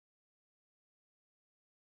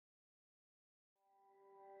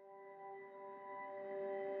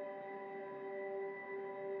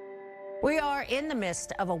We are in the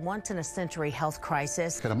midst of a once-in-a-century health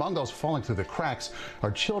crisis. And among those falling through the cracks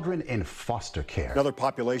are children in foster care. Another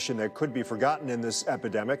population that could be forgotten in this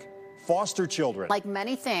epidemic, foster children. Like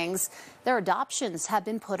many things, their adoptions have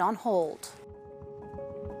been put on hold.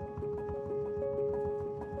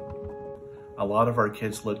 A lot of our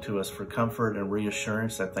kids look to us for comfort and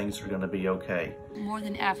reassurance that things are going to be okay. More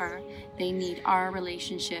than ever, they need our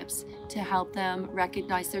relationships to help them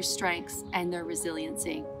recognize their strengths and their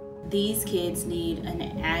resiliency. These kids need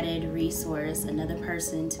an added resource, another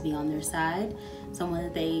person to be on their side, someone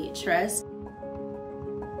that they trust.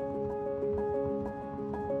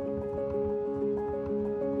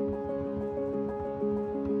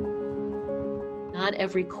 Not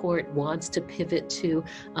every court wants to pivot to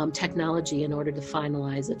technology in order to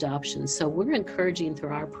finalize adoptions. So we're encouraging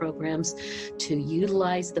through our programs to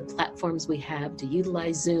utilize the platforms we have, to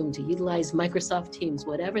utilize Zoom, to utilize Microsoft Teams,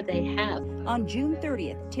 whatever they have. On June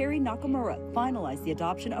 30th, Terry Nakamura finalized the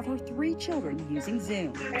adoption of her 3 children using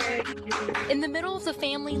Zoom. In the middle of the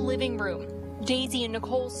family living room, Daisy and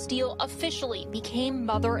Nicole Steele officially became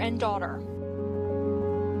mother and daughter.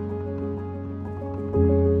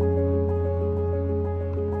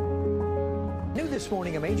 This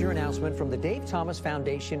morning, a major announcement from the Dave Thomas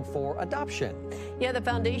Foundation for Adoption. Yeah, the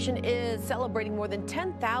foundation is celebrating more than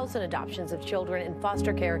 10,000 adoptions of children in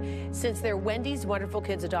foster care since their Wendy's Wonderful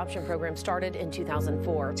Kids adoption program started in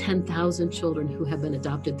 2004. 10,000 children who have been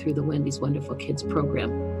adopted through the Wendy's Wonderful Kids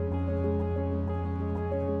program.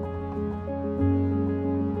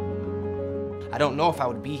 I don't know if I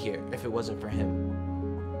would be here if it wasn't for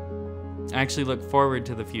him. I actually look forward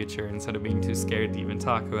to the future instead of being too scared to even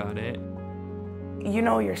talk about it. You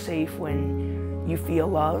know you're safe when you feel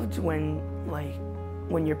loved, when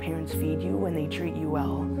your parents feed you, when they treat you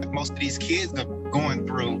well. Most of these kids are going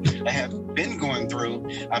through, have been going through,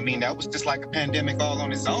 I mean, that was just like a pandemic all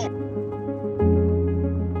on its own.